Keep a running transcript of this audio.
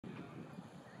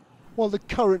While the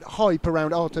current hype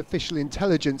around artificial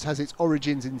intelligence has its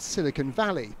origins in Silicon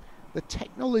Valley, the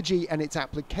technology and its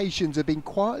applications have been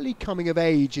quietly coming of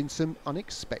age in some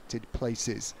unexpected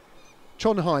places.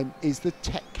 Trondheim is the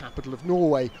tech capital of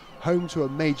Norway, home to a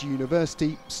major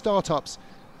university, startups,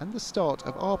 and the start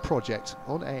of our project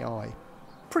on AI.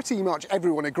 Pretty much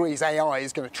everyone agrees AI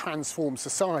is going to transform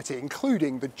society,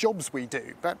 including the jobs we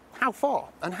do. But how far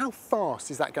and how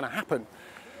fast is that going to happen?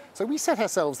 So we set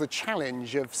ourselves the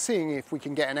challenge of seeing if we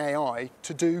can get an AI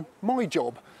to do my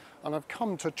job. And I've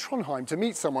come to Trondheim to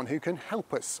meet someone who can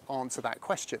help us answer that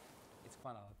question.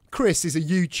 Chris is a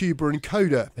YouTuber and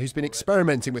coder who's been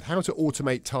experimenting with how to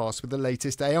automate tasks with the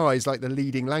latest AIs like the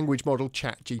leading language model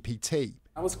ChatGPT.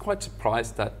 I was quite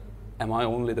surprised that am I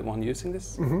only the one using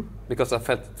this? Because I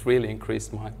felt it really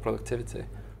increased my productivity.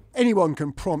 Anyone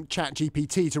can prompt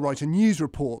ChatGPT to write a news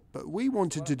report, but we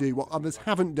wanted to do what others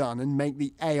haven't done and make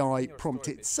the AI prompt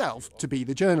itself to be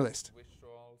the journalist.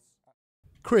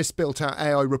 Chris built our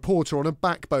AI reporter on a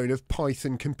backbone of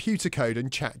Python computer code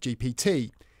and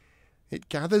ChatGPT. It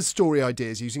gathers story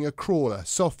ideas using a crawler,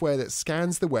 software that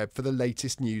scans the web for the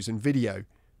latest news and video.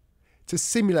 To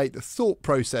simulate the thought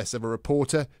process of a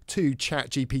reporter, two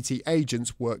ChatGPT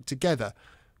agents work together.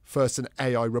 First, an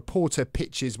AI reporter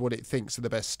pitches what it thinks are the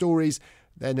best stories,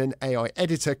 then an AI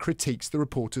editor critiques the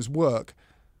reporter's work.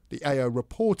 The AI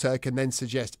reporter can then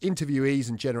suggest interviewees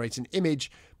and generate an image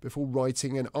before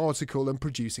writing an article and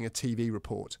producing a TV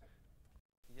report.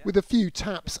 With a few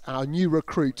taps, our new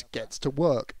recruit gets to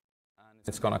work.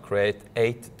 It's going to create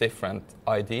 8 different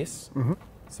IDs,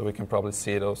 so we can probably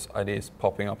see those IDs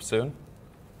popping up soon.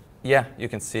 Yeah, you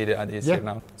can see the IDs here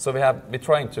now. So we're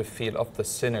trying to feel up the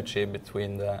synergy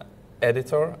between the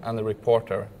editor and the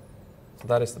reporter. So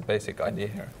that is the basic idea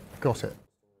here. Got it.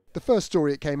 The first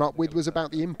story it came up with was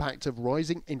about the impact of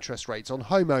rising interest rates on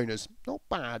homeowners. Not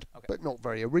bad, but not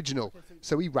very original.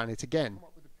 So we ran it again.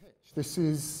 This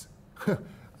is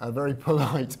a very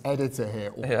polite editor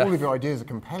here. All of your ideas are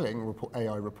compelling,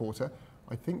 AI reporter.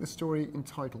 I think the story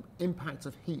entitled Impact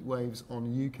of Heat Waves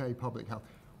on UK Public Health.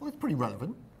 Well, it's pretty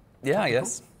relevant. Yeah,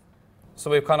 yes.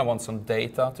 So we kind of want some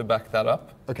data to back that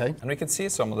up. Okay. And we can see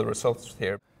some of the results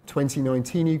here.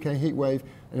 2019 UK heat wave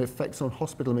and effects on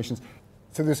hospital admissions.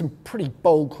 So there's some pretty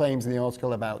bold claims in the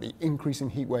article about the increase in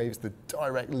heat waves, the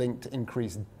direct link to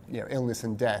increased illness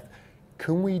and death.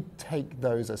 Can we take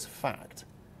those as fact?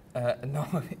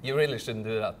 No, you really shouldn't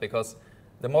do that because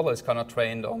the model is kind of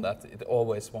trained on that. It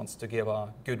always wants to give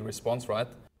a good response, right?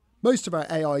 Most of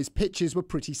our AI's pitches were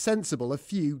pretty sensible, a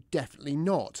few definitely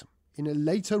not. In a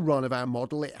later run of our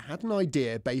model, it had an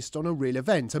idea based on a real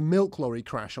event, a milk lorry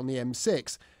crash on the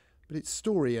M6. But its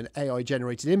story and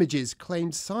AI-generated images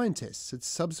claimed scientists had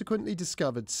subsequently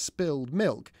discovered spilled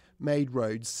milk made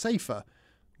roads safer.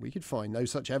 We could find no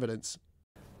such evidence.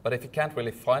 But if you can't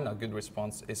really find a good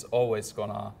response, it's always going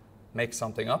to make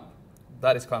something up.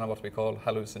 That is kind of what we call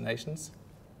hallucinations.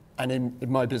 And in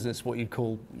my business, what you'd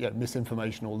call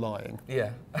misinformation or lying.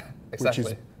 Yeah, exactly.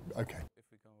 Which is, okay.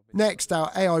 Next, our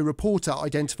AI reporter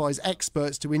identifies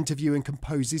experts to interview and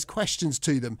composes questions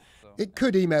to them. It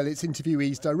could email its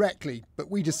interviewees directly,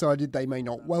 but we decided they may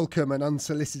not welcome an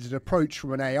unsolicited approach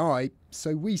from an AI,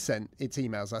 so we sent its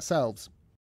emails ourselves.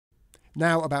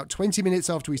 Now, about 20 minutes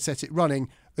after we set it running,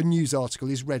 a news article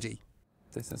is ready.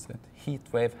 This is it.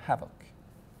 Heatwave havoc.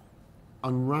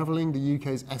 Unravelling the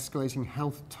UK's escalating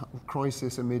health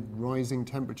crisis amid rising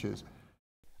temperatures.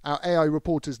 Our AI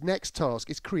reporter's next task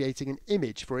is creating an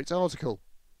image for its article.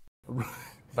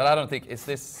 But I don't think, is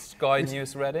this Sky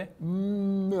News ready?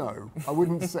 No, I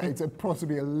wouldn't say. It's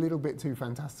possibly a little bit too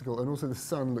fantastical, and also the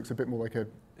sun looks a bit more like a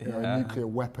nuclear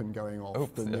weapon going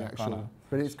off than the actual. Kinda.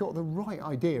 But it's got the right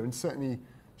idea, and certainly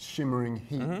shimmering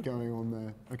heat going on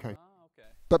there. Okay.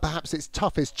 But perhaps its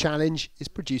toughest challenge is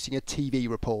producing a TV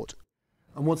report.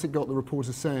 And what's it got the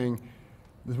reporter saying?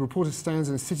 The reporter stands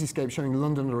in a cityscape showing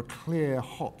London under a clear,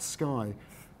 hot sky.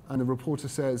 And the reporter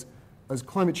says, as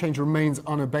climate change remains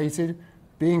unabated,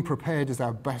 being prepared is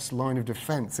our best line of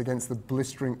defence against the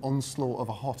blistering onslaught of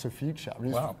a hotter future. I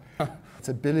mean, wow. Its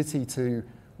ability to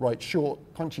write short,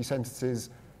 punchy sentences,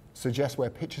 suggest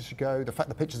where pictures should go, the fact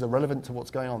the pictures are relevant to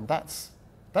what's going on,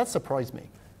 that surprised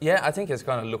me. Yeah, I think it's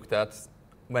kind of looked at,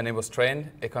 when it was trained,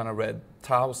 it kind of read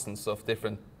thousands of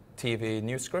different TV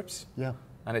news scripts. Yeah.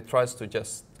 And it tries to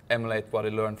just emulate what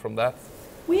it learned from that.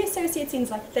 We associate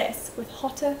scenes like this with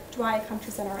hotter, drier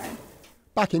countries than our own.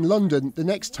 Back in London, the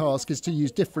next task is to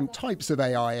use different types of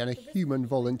AI and a human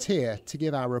volunteer to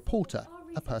give our reporter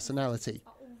a personality.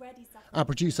 Our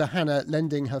producer Hannah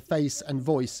lending her face and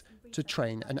voice to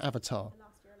train an avatar.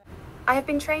 I have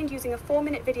been trained using a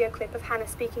 4-minute video clip of Hannah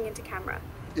speaking into camera.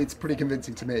 It's pretty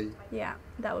convincing to me. Yeah,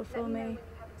 that would fool me.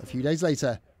 A few days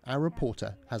later, our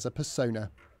reporter has a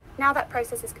persona. Now that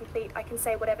process is complete, I can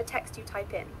say whatever text you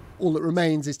type in. All that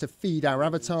remains is to feed our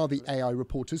avatar the AI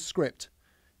reporter's script.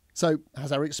 So,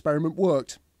 has our experiment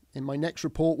worked? In my next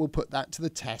report, we'll put that to the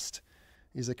test.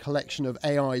 Is a collection of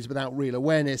AIs without real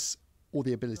awareness or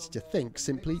the ability to think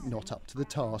simply not up to the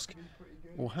task?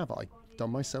 Or have I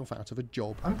done myself out of a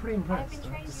job? I'm pretty impressed,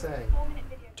 I have to say.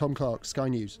 Tom Clarke, Sky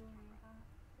News.